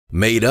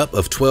Made up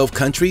of 12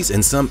 countries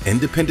and some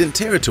independent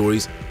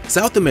territories,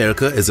 South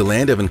America is a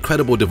land of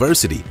incredible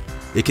diversity.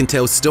 It can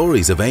tell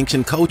stories of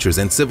ancient cultures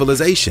and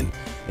civilization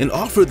and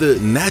offer the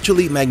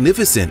naturally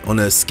magnificent on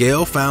a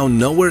scale found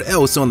nowhere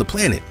else on the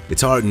planet.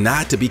 It's hard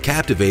not to be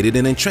captivated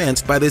and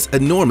entranced by this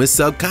enormous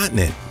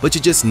subcontinent, but you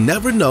just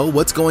never know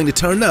what's going to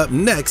turn up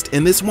next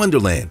in this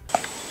wonderland.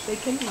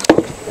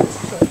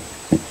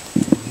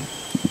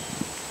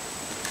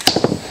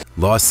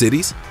 Lost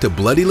cities to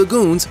bloody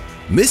lagoons,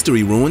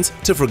 mystery ruins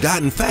to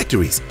forgotten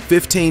factories,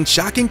 15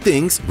 shocking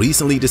things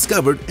recently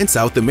discovered in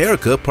South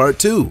America Part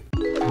 2.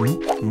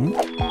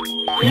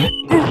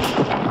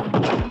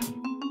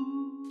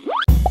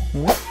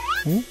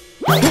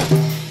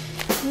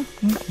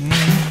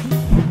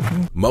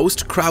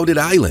 Most crowded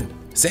island.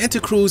 Santa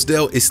Cruz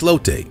del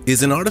Islote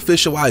is an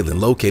artificial island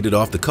located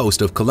off the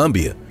coast of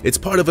Colombia. It's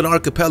part of an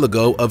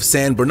archipelago of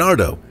San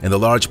Bernardo, and the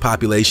large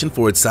population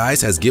for its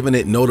size has given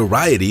it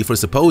notoriety for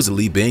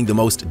supposedly being the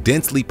most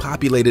densely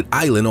populated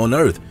island on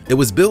Earth. It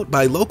was built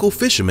by local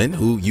fishermen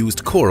who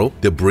used coral,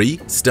 debris,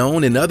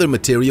 stone, and other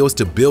materials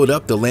to build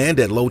up the land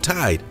at low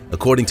tide.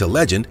 According to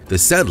legend, the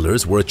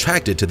settlers were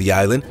attracted to the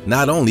island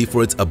not only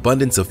for its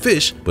abundance of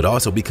fish, but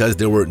also because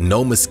there were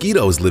no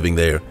mosquitoes living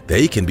there.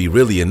 They can be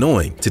really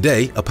annoying.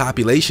 Today, a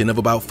population of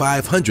about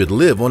 500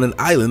 live on an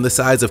island the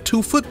size of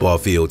 2 football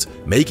fields,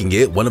 making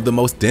it one of the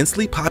most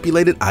densely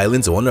populated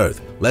islands on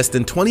Earth. Less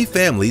than 20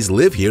 families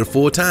live here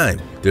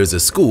full-time. There's a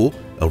school,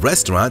 a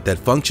restaurant that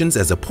functions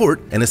as a port,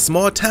 and a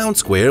small town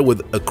square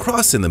with a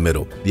cross in the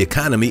middle. The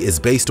economy is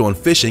based on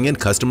fishing and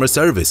customer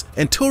service,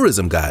 and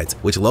tourism guides,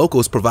 which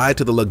locals provide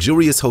to the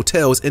luxurious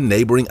hotels in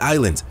neighboring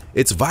islands.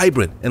 It's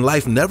vibrant, and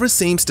life never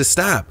seems to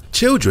stop.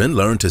 Children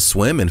learn to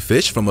swim and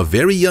fish from a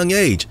very young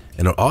age,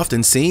 and are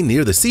often seen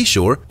near the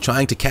seashore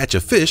trying to catch a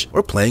fish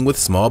or playing with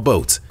small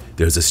boats.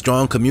 There's a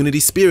strong community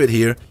spirit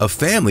here. A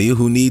family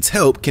who needs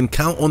help can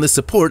count on the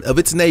support of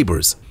its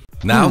neighbors.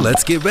 Now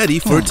let's get ready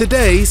for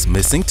today's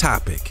missing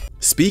topic.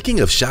 Speaking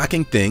of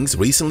shocking things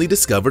recently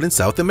discovered in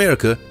South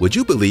America, would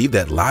you believe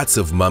that lots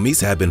of mummies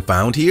have been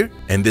found here?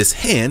 And this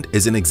hand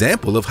is an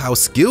example of how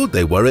skilled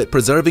they were at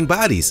preserving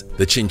bodies.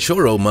 The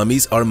Chinchorro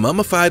mummies are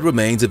mummified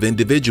remains of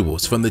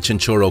individuals from the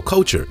Chinchorro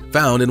culture,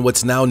 found in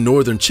what's now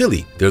northern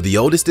Chile. They're the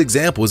oldest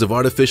examples of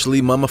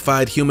artificially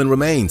mummified human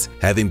remains,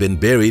 having been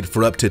buried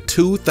for up to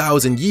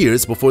 2,000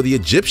 years before the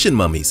Egyptian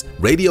mummies.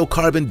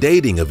 Radiocarbon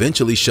dating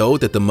eventually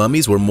showed that the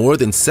mummies were more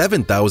than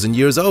 7,000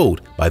 years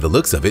old. By the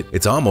looks of it,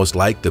 it's almost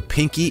like the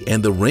pinky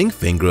and the ring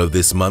finger of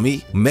this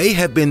mummy may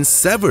have been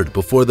severed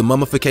before the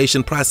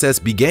mummification process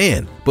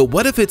began. But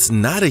what if it's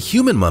not a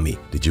human mummy?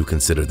 Did you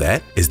consider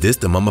that? Is this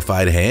the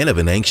mummified hand of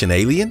an ancient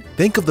alien?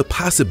 Think of the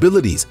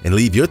possibilities and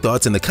leave your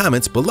thoughts in the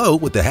comments below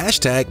with the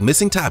hashtag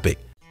missing topic.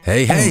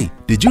 Hey,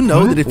 did you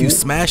know that if you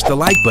smash the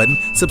like button,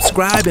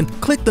 subscribe, and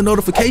click the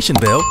notification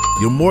bell,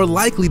 you're more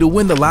likely to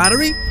win the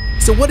lottery?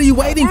 So what are you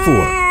waiting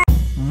for?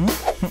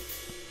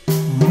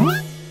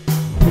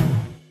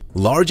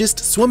 Largest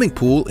swimming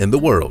pool in the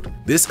world.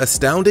 This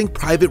astounding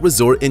private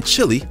resort in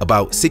Chile,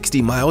 about 60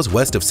 miles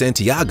west of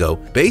Santiago,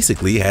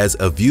 basically has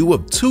a view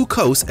of 2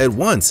 coasts at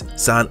once.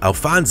 San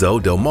Alfonso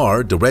del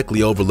Mar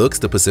directly overlooks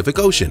the Pacific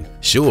Ocean.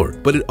 Sure,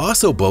 but it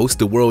also boasts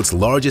the world's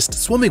largest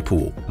swimming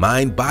pool,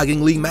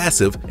 mind-bogglingly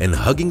massive and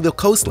hugging the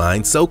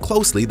coastline so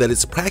closely that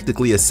it's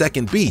practically a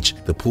second beach.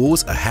 The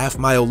pool's a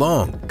half-mile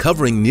long,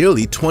 covering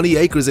nearly 20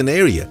 acres in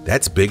area.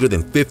 That's bigger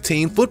than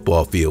 15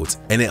 football fields,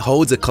 and it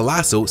holds a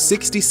colossal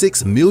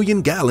 66 million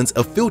gallons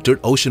of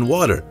filtered ocean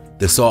water.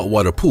 The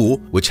saltwater pool,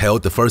 which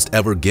held the first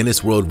ever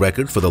Guinness World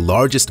Record for the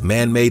largest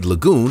man-made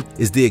lagoon,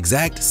 is the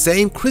exact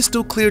same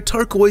crystal clear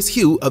turquoise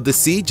hue of the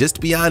sea just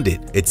beyond it.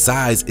 Its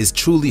size is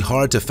truly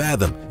hard to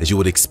fathom, as you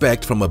would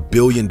expect from a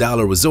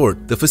billion-dollar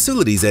resort. The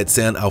facilities at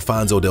San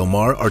Alfonso del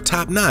Mar are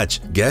top-notch.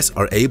 Guests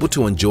are able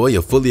to enjoy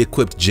a fully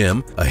equipped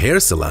gym, a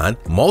hair salon,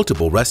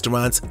 multiple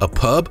restaurants, a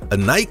pub, a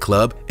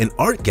nightclub, an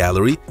art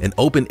gallery, an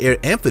open-air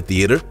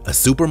amphitheater, a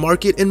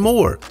supermarket, and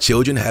more.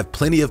 Children have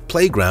plenty of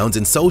playgrounds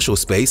and social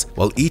space,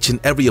 while each and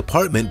every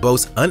apartment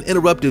boasts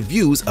uninterrupted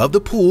views of the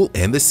pool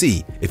and the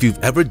sea. If you've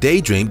ever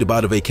daydreamed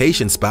about a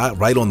vacation spot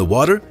right on the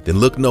water, then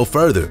look no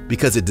further,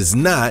 because it does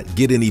not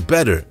get any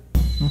better.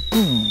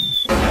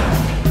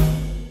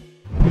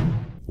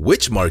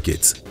 Witch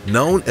markets.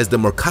 Known as the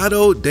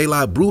Mercado de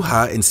la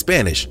Bruja in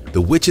Spanish,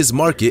 the Witches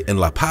Market in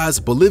La Paz,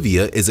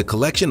 Bolivia is a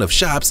collection of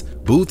shops,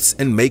 booths,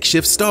 and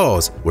makeshift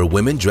stalls where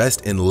women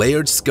dressed in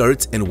layered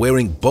skirts and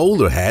wearing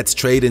bowler hats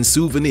trade in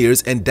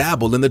souvenirs and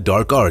dabble in the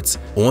dark arts.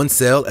 On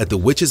sale at the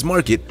Witches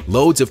Market,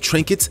 loads of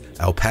trinkets,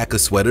 alpaca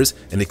sweaters,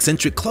 and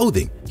eccentric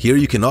clothing. Here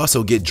you can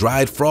also get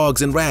dried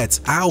frogs and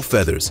rats, owl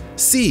feathers,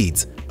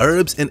 seeds,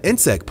 herbs and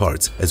insect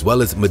parts, as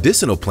well as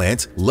medicinal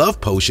plants,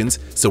 love potions,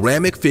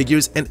 ceramic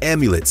figures, and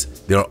amulets.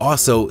 There are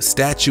also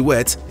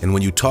statuettes, and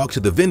when you talk to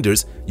the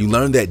vendors, you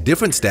learn that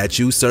different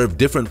statues serve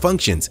different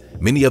functions.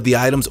 Many of the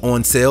items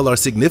on sale are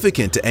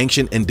significant to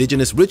ancient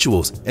indigenous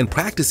rituals and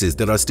practices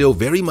that are still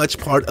very much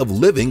part of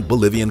living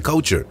Bolivian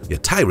culture.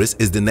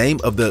 Yatairis is the name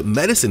of the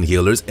medicine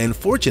healers and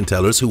fortune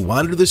tellers who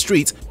wander the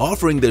streets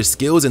offering their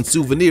skills and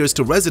souvenirs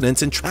to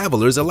residents and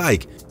travelers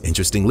alike.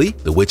 Interestingly,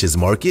 the Witches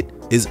Market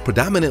is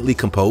predominantly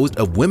composed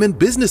of women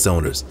business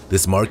owners.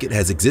 This market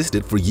has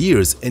existed for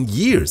years,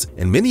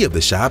 and many of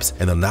the shops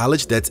and the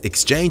knowledge that's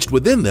exchanged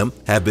within them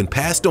have been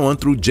passed on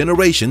through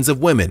generations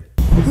of women.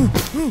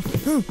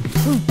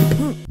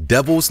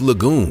 Devil's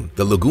Lagoon.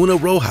 The Laguna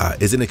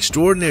Roja is an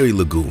extraordinary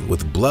lagoon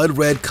with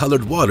blood-red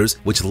colored waters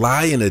which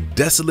lie in a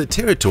desolate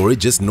territory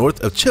just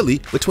north of Chile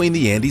between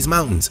the Andes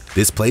Mountains.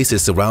 This place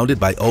is surrounded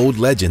by old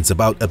legends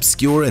about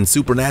obscure and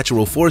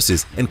supernatural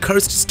forces and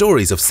cursed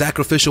stories of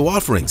sacrificial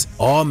offerings.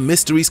 All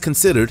mysteries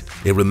considered,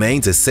 it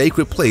remains a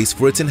sacred place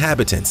for its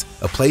inhabitants,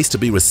 a place to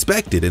be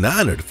respected and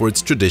honored for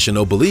its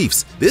traditional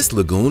beliefs. This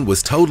lagoon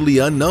was totally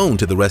unknown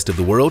to the rest of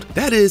the world,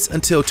 that is,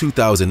 until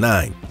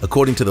 2009.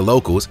 According to the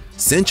locals,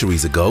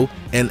 centuries ago,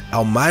 an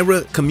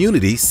Almira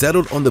community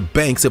settled on the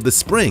banks of the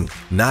spring,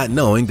 not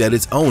knowing that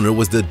its owner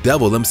was the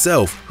devil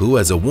himself, who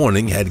as a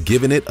warning had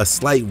given it a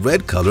slight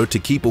red color to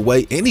keep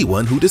away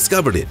anyone who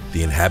discovered it.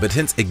 The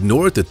inhabitants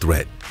ignored the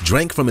threat,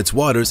 drank from its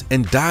waters,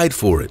 and died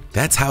for it.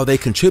 That's how they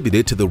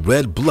contributed to the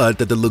red blood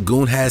that the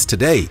lagoon has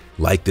today.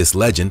 Like this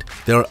legend,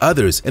 there are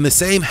others, and the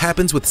same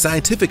happens with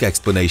scientific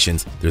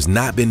explanations. There's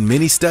not been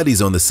many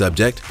studies on the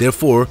subject,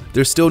 therefore,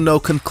 there's still no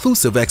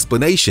conclusive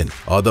explanation,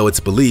 although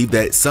it's believed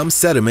that some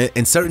sediment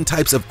and certain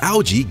types of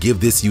algae give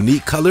this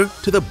unique color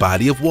to the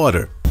body of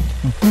water.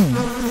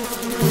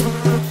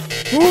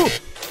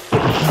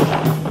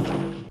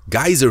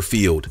 Geyser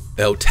Field.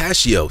 El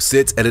Tachio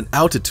sits at an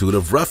altitude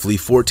of roughly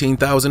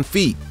 14,000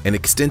 feet, an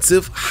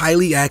extensive,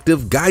 highly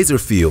active geyser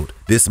field.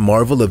 This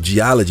marvel of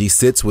geology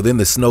sits within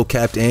the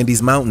snow-capped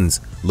Andes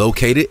Mountains.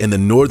 Located in the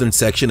northern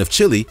section of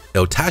Chile,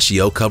 El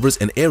Tachio covers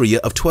an area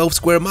of 12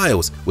 square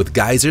miles with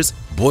geysers,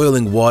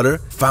 boiling water,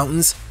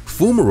 fountains,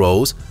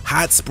 fumaroles,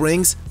 hot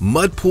springs,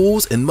 mud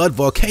pools, and mud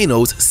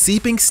volcanoes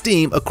seeping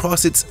steam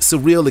across its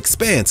surreal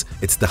expanse.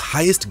 It's the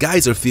highest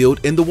geyser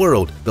field in the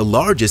world, the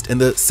largest in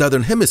the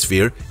southern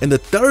hemisphere, and the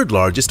third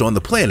largest on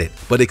the planet.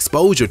 But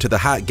exposure to the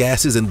hot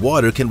gases and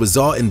water can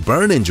result in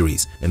burn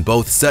injuries, and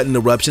both sudden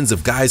eruptions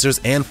of geysers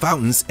and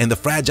fountains and the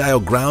fragile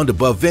ground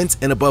above vents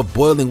and above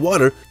boiling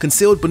water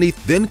concealed beneath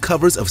thin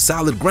covers of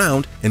solid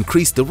ground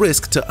increase the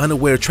risk to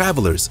unaware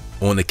travelers.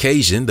 On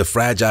occasion, the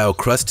fragile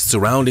crust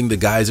surrounding the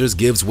geysers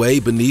gives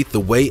way beneath the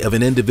weight of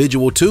an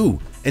individual too.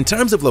 In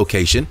terms of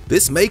location,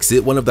 this makes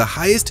it one of the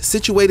highest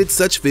situated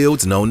such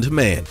fields known to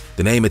man.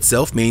 The name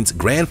itself means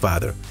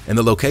grandfather, and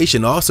the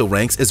location also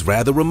ranks as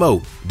rather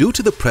remote. Due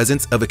to the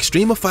presence of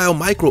extremophile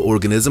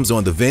microorganisms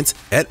on the vents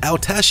at El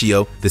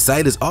Tachio, the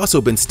site has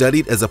also been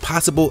studied as a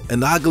possible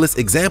analogous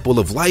example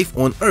of life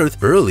on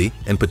Earth early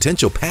and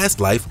potential past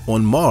life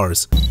on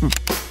Mars.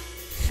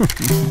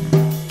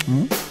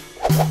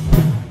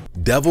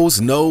 Devil's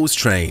Nose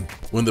Train.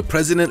 When the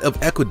president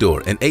of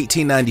Ecuador in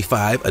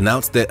 1895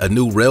 announced that a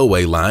new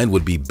railway line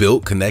would be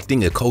built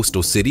connecting a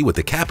coastal city with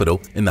the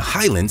capital in the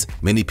highlands,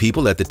 many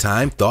people at the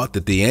time thought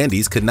that the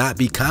Andes could not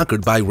be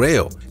conquered by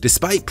rail.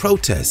 Despite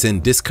protests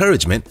and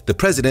discouragement, the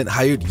president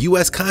hired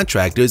U.S.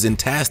 contractors and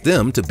tasked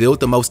them to build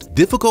the most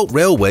difficult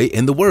railway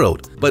in the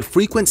world. But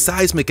frequent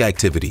seismic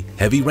activity,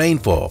 heavy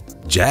rainfall,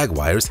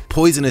 jaguars,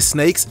 poisonous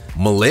snakes,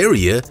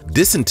 malaria,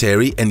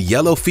 dysentery, and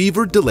yellow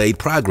fever delayed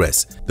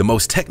progress. The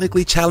most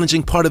technically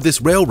challenging part of this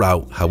rail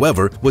route,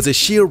 however, was a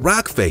sheer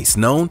rock face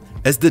known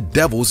as the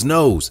Devil's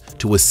Nose.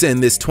 To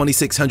ascend this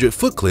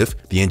 2,600-foot cliff,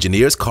 the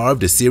engineers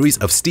carved a series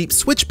of steep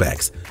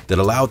switchbacks that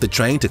allowed the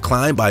train to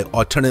climb by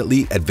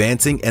alternately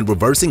advancing and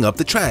reversing up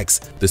the tracks.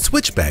 The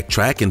switchback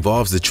track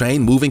involves the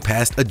train moving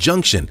past a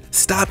junction,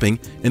 stopping,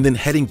 and then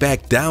heading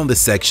back down the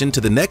section to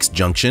the next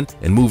junction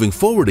and moving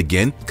forward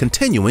again,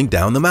 continuing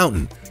down the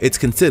mountain. It's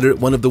considered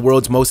one of the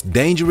world's most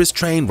dangerous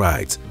train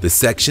rides. The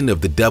section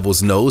of the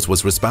Devil's Nose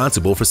was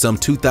responsible for some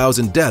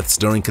 2,000 deaths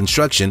during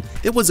construction.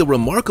 It was a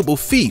remarkable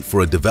feat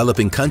for a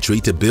developing country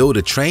to build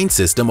a train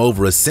system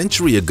over a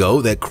century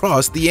ago that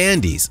crossed the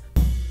Andes.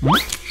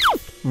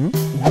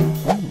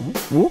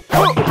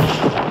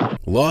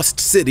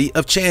 Lost City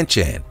of Chan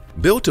Chan.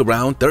 Built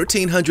around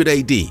 1300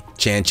 AD,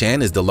 Chan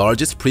Chan is the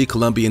largest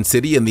pre-Columbian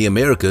city in the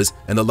Americas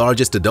and the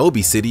largest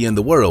adobe city in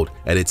the world.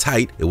 At its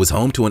height, it was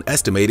home to an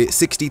estimated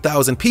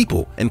 60,000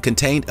 people and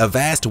contained a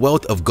vast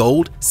wealth of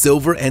gold,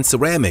 silver, and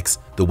ceramics.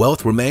 The The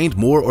wealth remained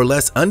more or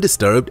less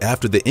undisturbed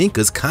after the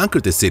Incas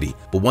conquered the city,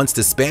 but once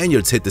the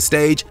Spaniards hit the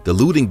stage, the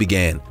looting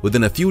began.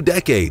 Within a few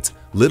decades,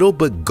 little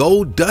but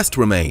gold dust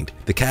remained.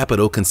 The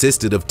capital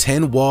consisted of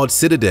 10 walled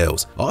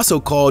citadels, also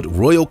called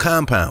royal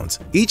compounds.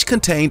 Each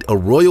contained a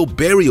royal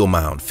burial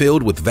mound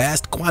filled with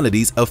vast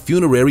quantities of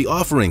funerary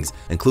offerings,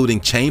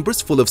 including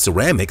chambers full of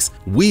ceramics,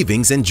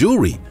 weavings, and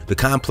jewelry. The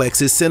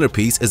complex's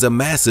centerpiece is a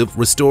massive,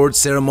 restored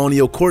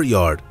ceremonial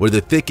courtyard, where the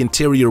thick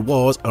interior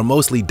walls are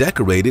mostly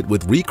decorated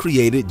with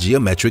recreated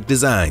geometric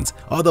designs.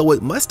 Although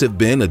it must have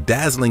been a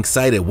dazzling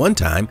sight at one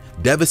time,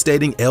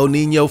 devastating El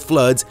Niño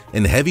floods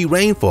and heavy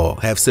rainfall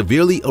have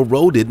severely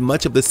eroded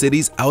much of the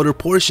city's outer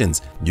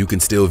portions. You can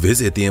still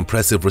visit the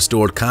impressive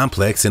restored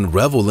complex and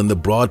revel in the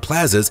broad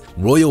plazas,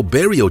 royal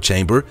burial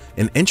chamber,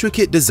 and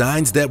intricate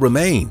designs that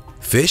remain.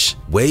 Fish,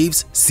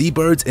 waves,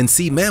 seabirds, and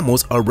sea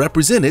mammals are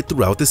represented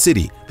throughout the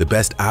city. The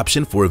best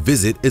option for a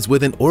visit is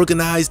with an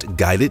organized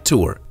guided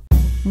tour.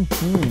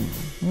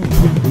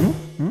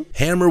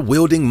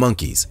 Hammer-wielding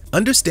monkeys.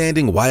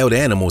 Understanding wild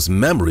animals'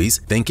 memories,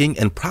 thinking,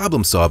 and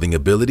problem-solving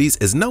abilities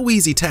is no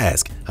easy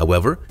task.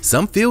 However,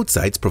 some field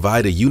sites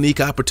provide a unique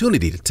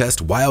opportunity to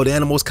test wild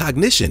animals'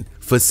 cognition.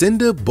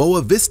 Fazenda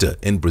Boa Vista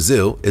in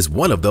Brazil is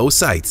one of those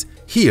sites.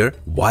 Here,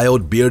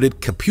 wild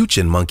bearded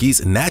capuchin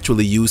monkeys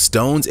naturally use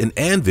stones and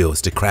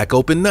anvils to crack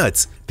open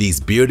nuts.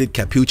 These bearded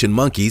capuchin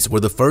monkeys were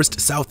the first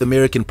South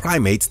American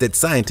primates that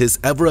scientists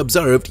ever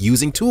observed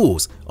using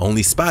tools,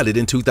 only spotted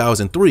in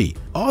 2003.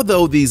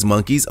 Although these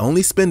monkeys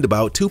only spend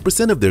about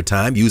 2% of their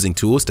time using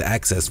tools to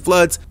access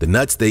floods, the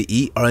nuts they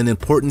eat are an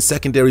important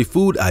secondary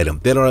food item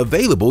that are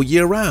available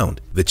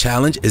year-round. The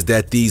challenge is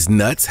that these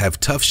nuts have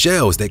tough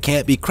shells that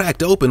can't be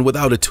cracked open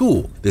without a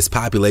tool. This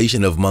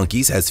population of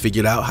monkeys has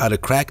figured out how to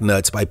crack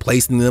nuts by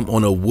placing them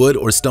on a wood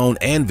or stone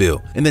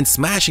anvil and then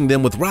smashing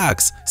them with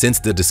rocks. Since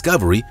the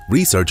discovery,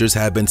 researchers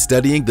have been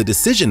studying the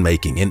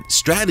decision-making and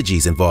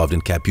strategies involved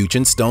in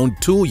capuchin stone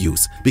tool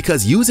use,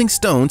 because using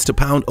stones to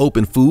pound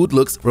open food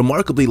looks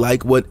remarkably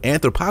like what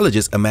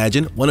anthropologists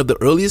imagine one of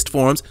the earliest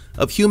forms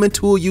of human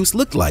tool use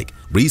looked like.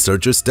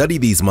 Researchers study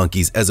these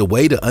monkeys as a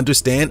way to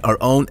understand our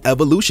own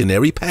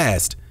evolutionary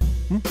past.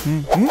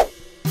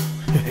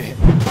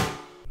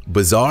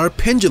 Bizarre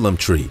pendulum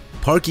tree.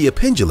 Parkia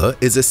pendula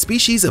is a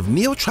species of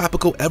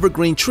neotropical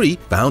evergreen tree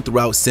found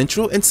throughout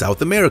Central and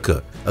South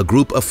America, a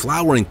group of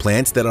flowering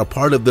plants that are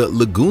part of the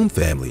lagoon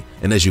family.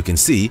 And as you can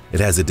see, it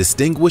has a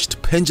distinguished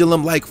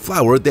pendulum-like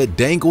flower that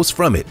dangles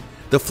from it.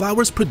 The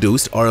flowers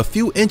produced are a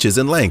few inches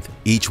in length.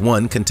 Each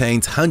one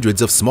contains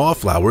hundreds of small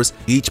flowers,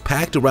 each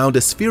packed around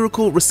a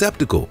spherical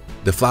receptacle.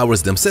 The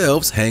flowers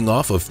themselves hang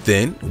off of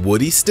thin,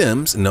 woody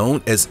stems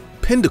known as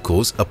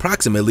pedicels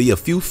approximately a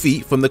few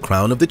feet from the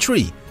crown of the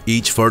tree.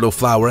 Each fertile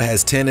flower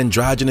has 10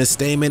 androgynous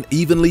stamens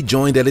evenly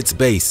joined at its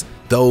base.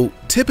 Though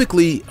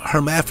typically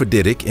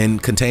hermaphroditic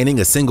and containing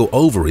a single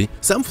ovary,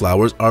 some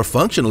flowers are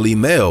functionally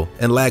male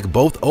and lack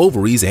both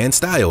ovaries and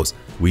styles.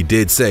 We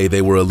did say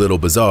they were a little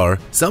bizarre.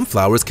 Some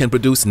flowers can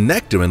produce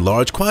nectar in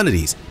large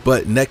quantities,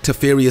 but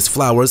nectariferous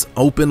flowers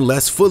open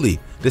less fully.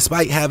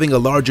 Despite having a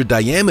larger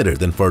diameter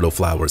than fertile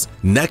flowers,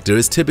 nectar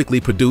is typically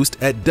produced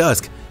at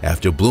dusk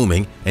after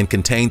blooming and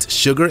contains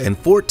sugar and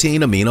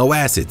 14 amino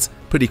acids.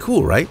 Pretty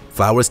cool, right?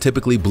 Flowers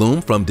typically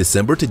bloom from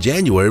December to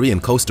January in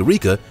Costa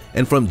Rica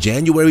and from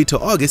January to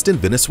August in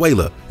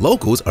Venezuela.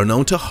 Locals are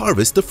known to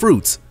harvest the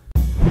fruits.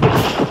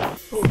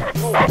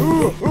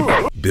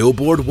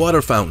 Billboard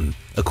water fountain.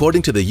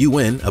 According to the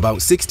UN, about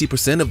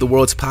 60% of the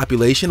world's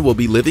population will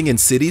be living in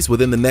cities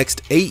within the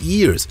next 8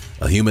 years,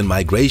 a human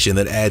migration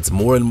that adds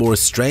more and more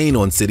strain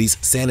on cities'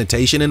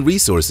 sanitation and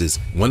resources.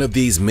 One of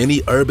these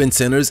many urban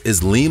centers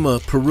is Lima,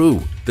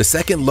 Peru. The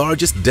second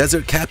largest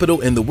desert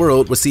capital in the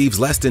world receives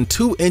less than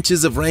 2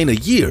 inches of rain a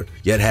year,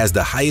 yet has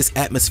the highest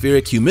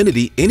atmospheric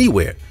humidity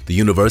anywhere. The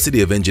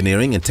University of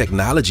Engineering and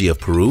Technology of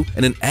Peru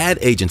and an ad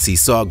agency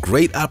saw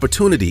great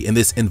opportunity in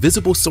this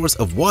invisible source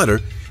of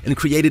water and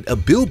created a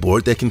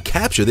billboard that can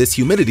capture this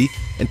humidity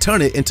and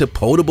turn it into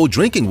potable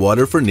drinking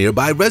water for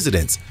nearby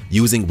residents.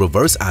 Using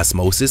reverse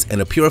osmosis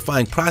and a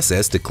purifying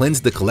process to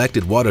cleanse the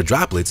collected water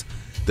droplets,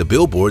 the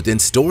billboard then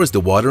stores the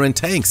water in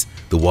tanks.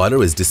 The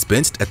water is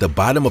dispensed at the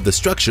bottom of the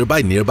structure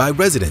by nearby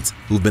residents,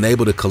 who've been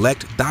able to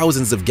collect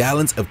thousands of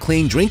gallons of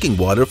clean drinking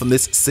water from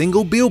this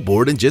single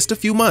billboard in just a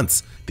few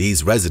months.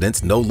 These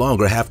residents no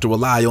longer have to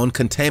rely on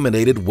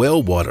contaminated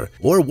well water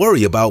or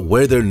worry about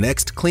where their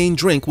next clean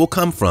drink will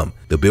come from.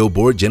 The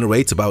billboard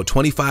generates about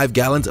 25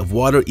 gallons of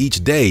water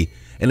each day,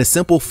 and a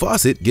simple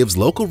faucet gives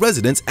local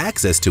residents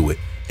access to it.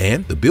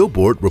 And the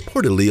billboard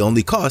reportedly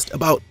only cost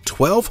about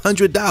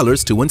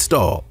 $1,200 to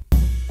install.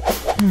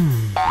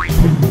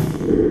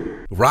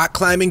 Rock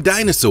climbing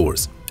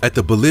dinosaurs. At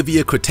the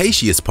Bolivia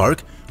Cretaceous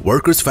Park,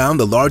 workers found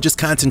the largest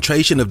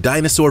concentration of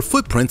dinosaur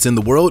footprints in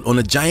the world on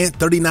a giant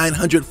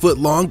 3,900-foot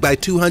long by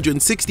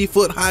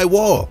 260-foot high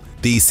wall.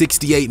 These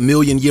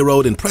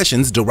 68-million-year-old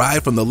impressions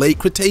derive from the late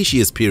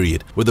Cretaceous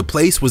period, where the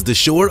place was the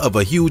shore of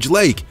a huge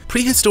lake.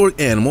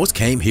 Prehistoric animals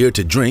came here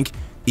to drink,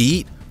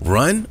 eat,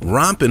 run,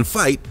 romp, and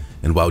fight,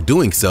 and while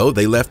doing so,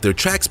 they left their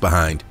tracks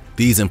behind.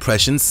 These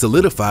impressions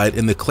solidified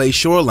in the clay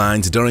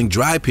shorelines during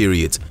dry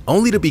periods,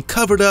 only to be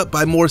covered up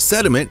by more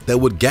sediment that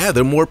would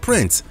gather more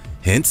prints.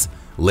 Hence,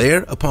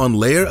 layer upon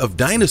layer of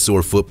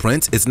dinosaur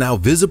footprints is now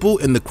visible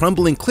in the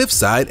crumbling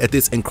cliffside at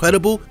this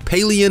incredible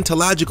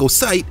paleontological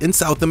site in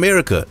South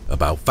America.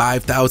 About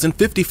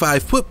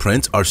 5,055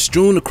 footprints are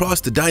strewn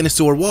across the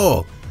dinosaur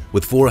wall,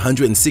 with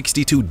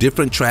 462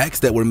 different tracks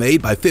that were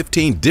made by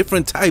 15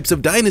 different types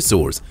of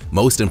dinosaurs.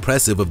 Most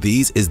impressive of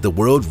these is the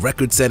world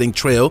record-setting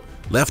trail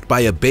left by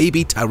a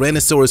baby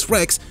Tyrannosaurus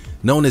rex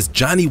known as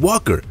Johnny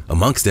Walker.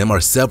 Amongst them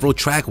are several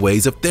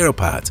trackways of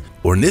theropods,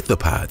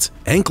 ornithopods,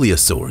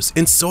 ankylosaurs,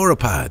 and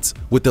sauropods,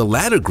 with the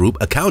latter group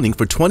accounting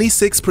for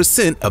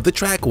 26% of the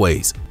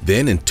trackways.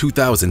 Then in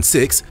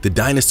 2006, the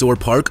dinosaur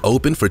park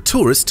opened for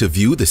tourists to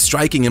view the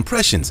striking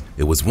impressions.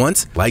 It was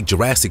once, like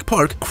Jurassic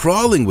Park,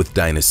 crawling with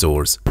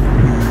dinosaurs.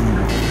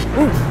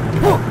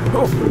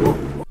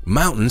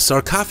 Mountain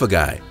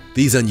sarcophagi.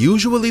 These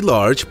unusually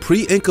large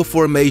pre-Inca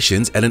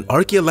formations at an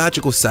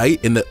archaeological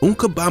site in the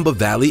Uncabamba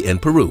Valley in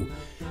Peru,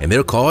 and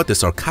they're called the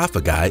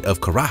sarcophagi of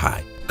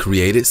Carajay.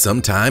 Created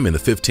sometime in the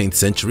 15th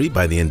century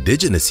by the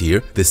indigenous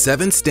here, the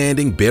 7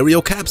 standing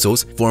burial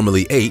capsules,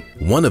 formerly 8,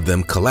 one of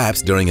them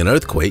collapsed during an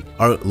earthquake,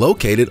 are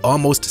located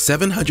almost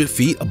 700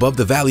 feet above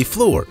the valley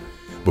floor.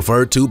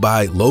 Referred to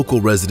by local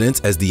residents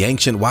as the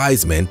ancient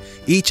wise men,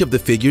 each of the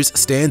figures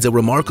stands a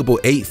remarkable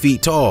 8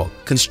 feet tall,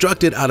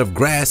 constructed out of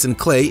grass and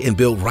clay and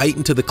built right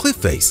into the cliff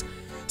face.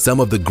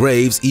 Some of the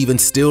graves even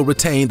still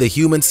retain the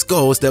human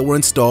skulls that were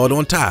installed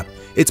on top.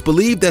 It's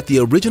believed that the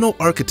original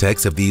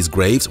architects of these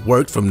graves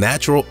worked from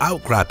natural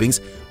outcroppings,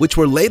 which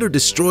were later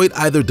destroyed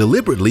either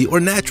deliberately or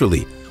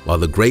naturally.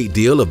 While a great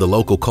deal of the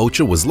local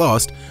culture was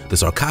lost, the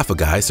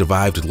sarcophagi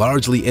survived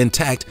largely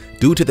intact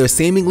due to their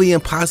seemingly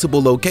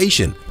impossible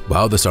location.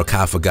 While the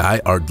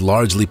sarcophagi are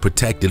largely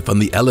protected from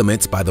the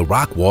elements by the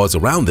rock walls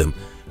around them,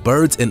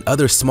 birds and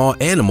other small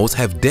animals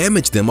have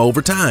damaged them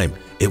over time.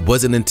 It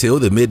wasn't until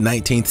the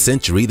mid-19th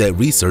century that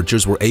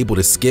researchers were able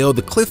to scale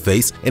the cliff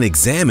face and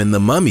examine the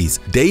mummies,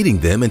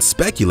 dating them and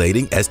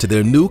speculating as to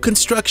their new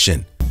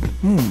construction.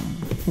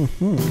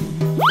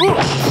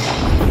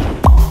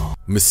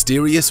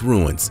 Mysterious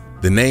ruins.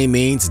 The name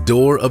means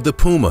door of the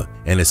puma,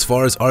 and as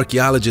far as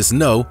archaeologists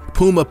know,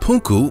 Puma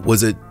Punku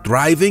was a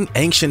thriving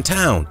ancient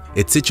town.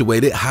 It's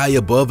situated high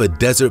above a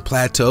desert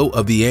plateau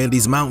of the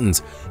Andes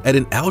Mountains at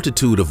an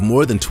altitude of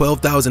more than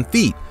 12,000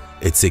 feet.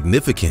 It's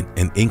significant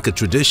in Inca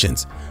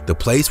traditions, the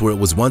place where it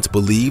was once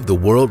believed the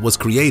world was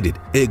created.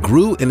 It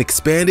grew and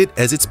expanded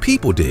as its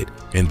people did.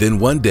 And then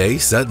one day,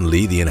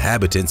 suddenly the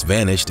inhabitants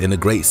vanished and a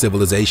great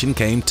civilization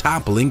came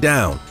toppling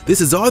down. This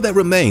is all that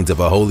remains of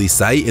a holy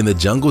site in the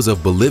jungles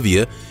of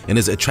Bolivia and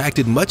has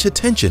attracted much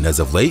attention as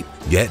of late.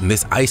 Yet in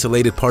this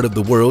isolated part of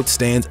the world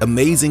stands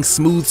amazing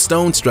smooth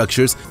stone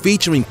structures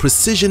featuring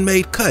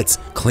precision-made cuts,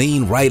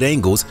 clean right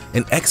angles,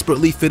 and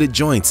expertly fitted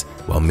joints.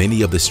 While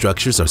many of the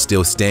structures are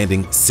still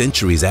standing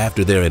centuries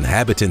after their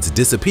inhabitants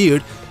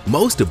disappeared,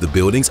 most of the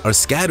buildings are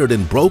scattered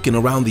and broken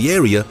around the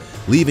area,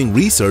 leaving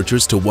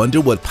researchers to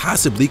wonder what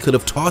possibly could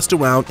have tossed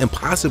around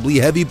impossibly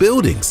heavy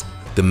buildings.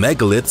 The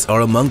megaliths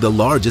are among the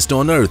largest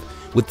on Earth,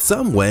 with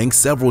some weighing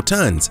several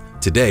tons.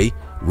 Today,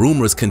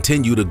 rumors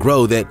continue to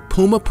grow that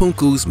Puma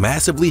Punku's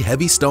massively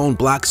heavy stone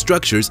block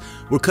structures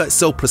were cut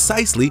so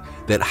precisely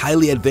that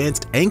highly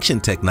advanced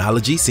ancient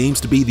technology seems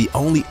to be the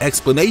only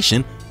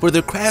explanation for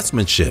their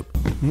craftsmanship.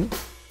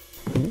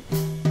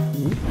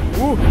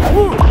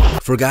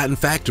 Forgotten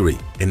factory.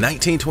 In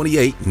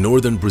 1928,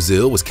 northern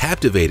Brazil was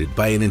captivated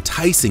by an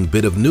enticing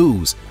bit of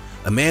news.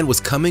 A man was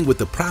coming with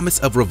the promise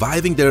of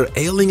reviving their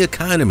ailing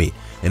economy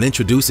and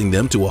introducing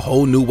them to a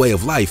whole new way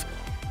of life.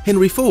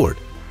 Henry Ford.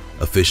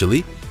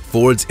 Officially,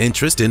 Ford's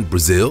interest in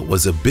Brazil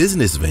was a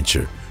business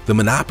venture. The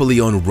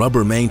monopoly on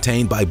rubber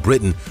maintained by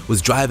Britain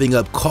was driving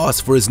up costs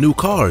for his new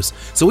cars,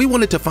 so he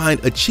wanted to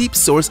find a cheap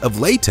source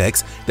of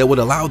latex that would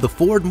allow the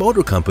Ford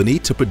Motor Company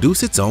to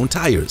produce its own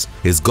tires.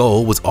 His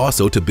goal was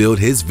also to build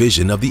his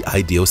vision of the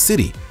ideal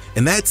city,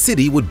 and that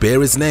city would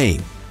bear his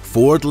name,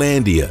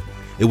 Fordlandia.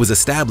 It was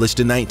established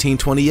in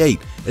 1928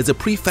 as a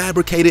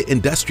prefabricated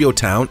industrial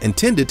town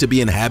intended to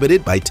be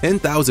inhabited by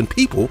 10,000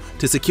 people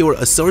to secure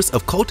a source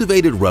of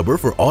cultivated rubber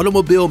for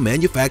automobile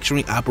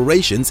manufacturing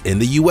operations in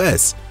the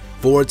U.S.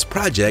 Ford's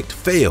project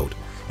failed,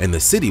 and the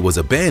city was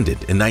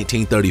abandoned in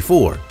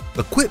 1934.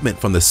 Equipment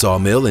from the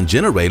sawmill and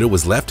generator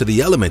was left to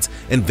the elements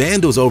and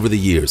vandals over the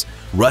years,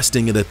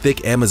 rusting in the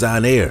thick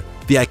Amazon air.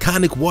 The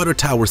iconic water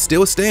tower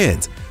still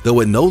stands,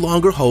 though it no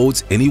longer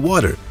holds any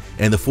water,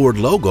 and the Ford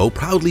logo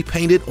proudly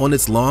painted on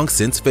its long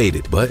since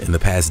faded. But in the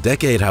past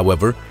decade,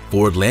 however,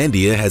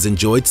 Fordlandia has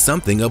enjoyed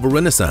something of a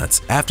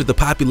renaissance. After the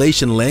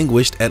population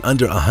languished at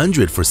under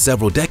 100 for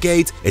several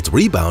decades, it's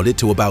rebounded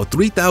to about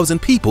 3,000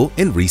 people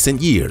in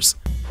recent years.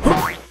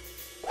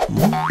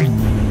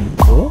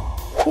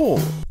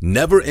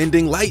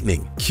 Never-ending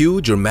lightning. Cue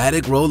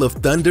dramatic roll of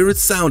thunder and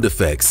sound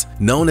effects.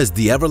 Known as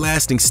the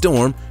everlasting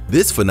storm,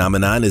 this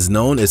phenomenon is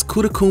known as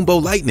Catatumbo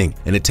lightning,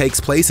 and it takes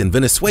place in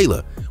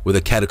Venezuela, where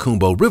the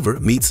Catatumbo River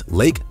meets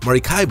Lake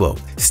Maracaibo.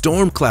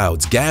 Storm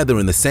clouds gather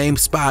in the same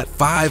spot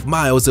 5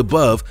 miles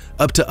above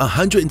up to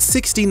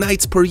 160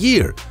 nights per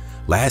year,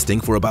 lasting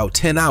for about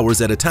 10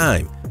 hours at a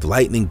time. The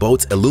lightning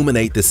bolts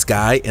illuminate the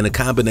sky in a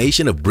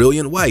combination of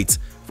brilliant whites,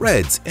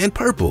 reds, and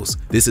purples.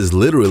 This is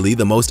literally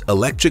the most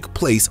electric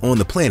place on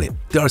the planet.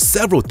 There are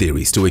several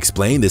theories to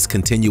explain this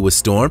continuous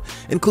storm,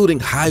 including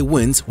high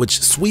winds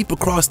which sweep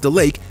across the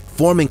lake,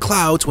 forming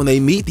clouds when they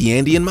meet the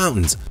Andean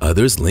mountains.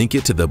 Others link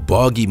it to the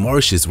boggy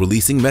marshes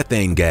releasing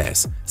methane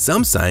gas.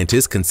 Some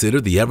scientists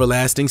consider the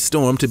everlasting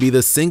storm to be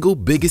the single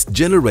biggest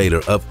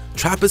generator of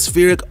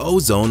tropospheric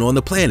ozone on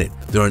the planet.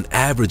 There are an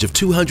average of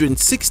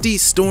 260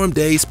 storm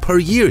days per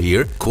year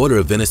here. A quarter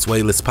of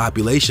Venezuela's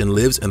population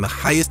lives in the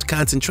highest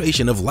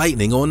concentration of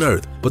lightning on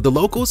Earth, but the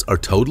locals are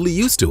totally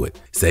used to it.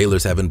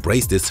 Sailors have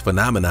embraced this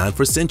phenomenon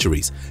for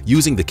centuries,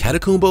 using the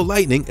Catatumbo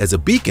lightning as a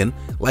beacon,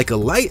 like a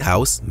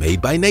lighthouse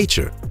made by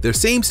nature. There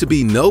seems to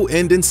be no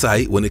end in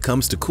sight when it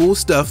comes to cool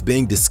stuff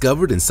being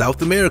discovered in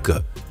South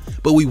America,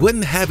 but we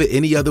wouldn't have it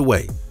any other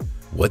way.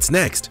 What's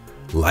next?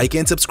 Like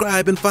and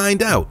subscribe and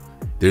find out.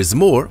 There's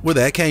more where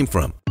that came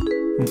from.